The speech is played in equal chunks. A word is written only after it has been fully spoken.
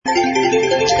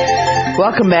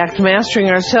Welcome back to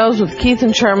Mastering Ourselves with Keith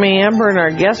and Charmaine Amber and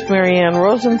our guest Maryann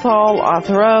Rosenthal,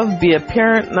 author of Be a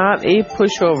Parent, Not a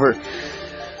Pushover.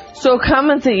 So a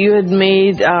comment that you had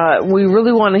made, we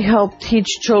really want to help teach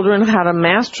children how to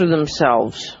master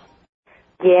themselves.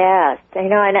 Yes, and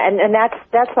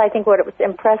that's I think what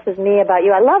impresses me about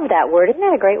you. I love that word. Isn't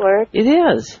that a great word? It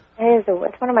is. It is.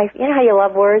 It's one of my. You know how you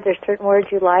love words? There's certain words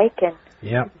you like, and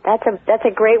that's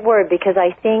a great word because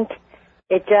I think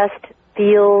it just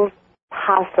feels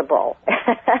possible.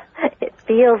 It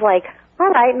feels like, all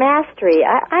right, mastery.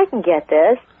 I can get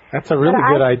this. That's a really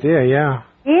good idea. Yeah.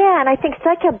 Yeah, and I think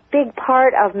such a big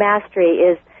part of mastery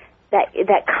is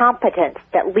that competence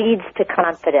that leads to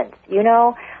confidence. You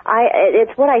know,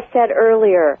 it's what I said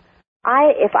earlier.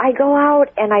 If I go out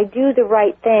and I do the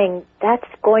right thing, that's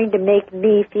going to make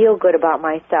me feel good about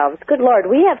myself. Good Lord,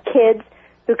 we have kids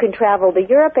who can travel to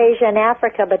Europe, Asia, and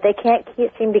Africa, but they can't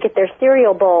seem to get their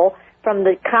cereal bowl from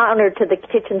the counter to the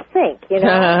kitchen sink. You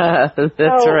know,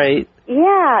 that's right.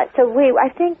 Yeah, so I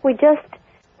think we just.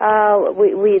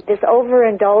 This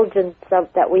overindulgence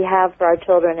that we have for our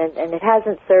children, and it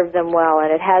hasn't served them well,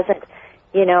 and it hasn't,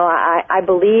 I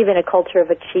believe in a culture of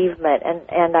achievement,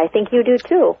 and I think you do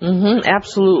too. Mm-hmm,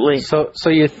 absolutely. So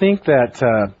you think that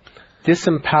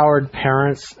disempowered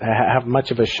parents have much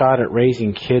of a shot at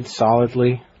raising kids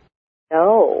solidly?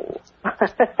 No,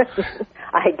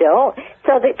 I don't.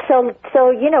 So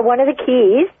one of the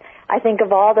keys, I think,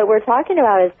 of all that we're talking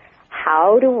about is,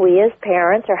 how do we as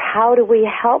parents, or how do we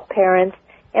help parents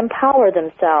empower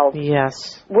themselves?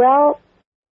 Yes. Well,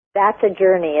 that's a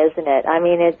journey, isn't it? I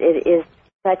mean, it is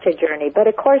such a journey. But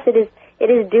of course, it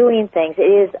is doing things.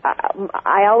 It is.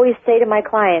 I always say to my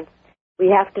clients, we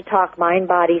have to talk mind,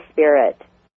 body, spirit,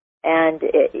 and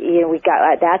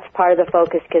that's part of the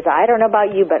focus. Because I don't know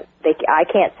about you, but I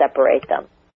can't separate them,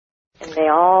 and they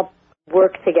all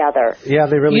work together. Yeah,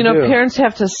 they really do. Parents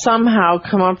have to somehow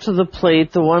come up to the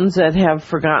plate. The ones that have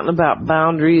forgotten about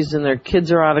boundaries and their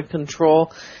kids are out of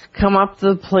control, come up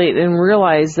to the plate and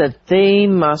realize that they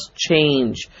must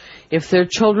change. If their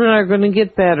children are going to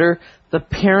get better, the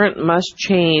parent must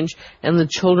change and the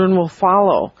children will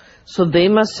follow. So they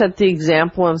must set the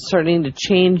example on starting to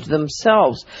change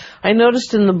themselves. I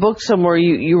noticed in the book somewhere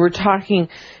you were talking,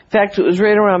 in fact, it was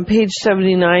right around page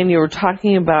 79, you were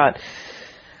talking about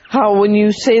how when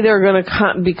you say there are going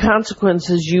to be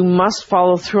consequences, you must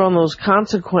follow through on those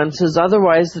consequences.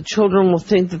 Otherwise, the children will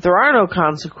think that there are no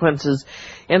consequences.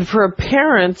 And for a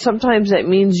parent, sometimes that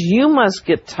means you must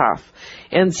get tough.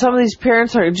 And some of these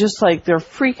parents are just like, they're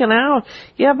freaking out.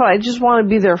 Yeah, but I just want to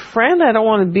be their friend. I don't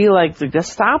want to be like the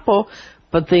Gestapo.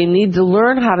 But they need to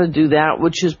learn how to do that,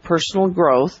 which is personal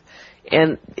growth.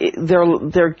 And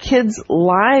their kids'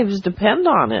 lives depend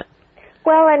on it.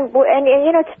 Well, and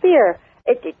it's fear.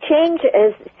 Change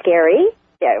is scary.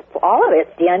 Yeah, all of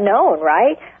it's the unknown,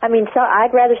 right? I mean, so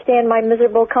I'd rather stay in my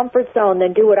miserable comfort zone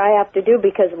than do what I have to do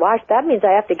because, that means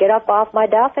I have to get up off my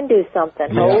duff and do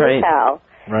something. Yeah. Holy cow.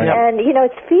 Right. And,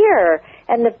 it's fear.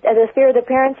 And the fear the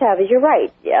parents have is, you're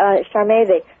right,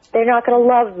 Charmaine, they're not going to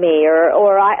love me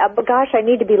but gosh, I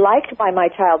need to be liked by my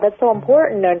child. That's so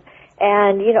important. And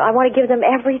I want to give them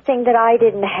everything that I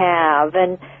didn't have.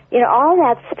 And, all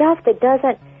that stuff that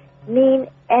doesn't mean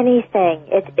anything.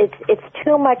 It's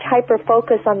too much hyper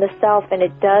focus on the self, and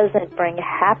it doesn't bring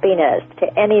happiness to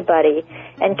anybody.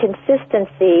 And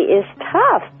consistency is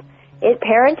tough.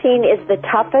 Parenting is the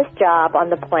toughest job on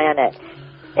the planet.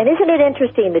 And isn't it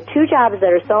interesting, the two jobs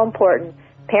that are so important,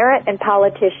 parent and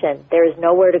politician, there is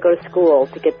nowhere to go to school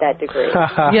to get that degree.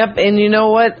 Yep, and you know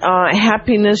what?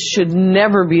 Happiness should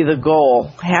never be the goal.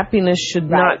 Happiness should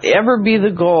not ever be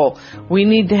the goal. We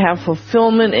need to have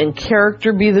fulfillment and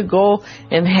character be the goal,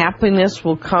 and happiness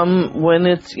will come when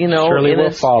it's, in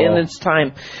its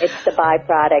time. It's the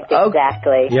byproduct,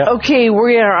 exactly. Yep. Okay,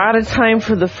 we are out of time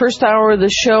for the first hour of the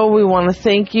show. We want to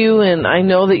thank you, and I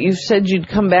know that you said you'd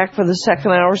come back for the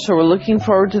second hour, so we're looking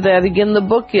forward to that. Again, the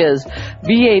book is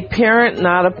Be a Parent,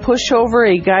 Not a Pushover,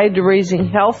 a guide to raising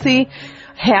healthy,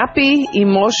 happy,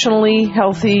 emotionally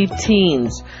healthy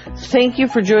teens. Thank you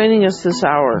for joining us this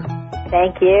hour.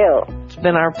 Thank you. It's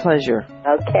been our pleasure.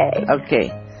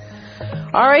 Okay.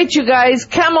 All right, you guys,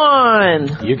 come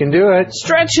on. You can do it.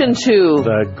 Stretch into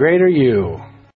the greater you.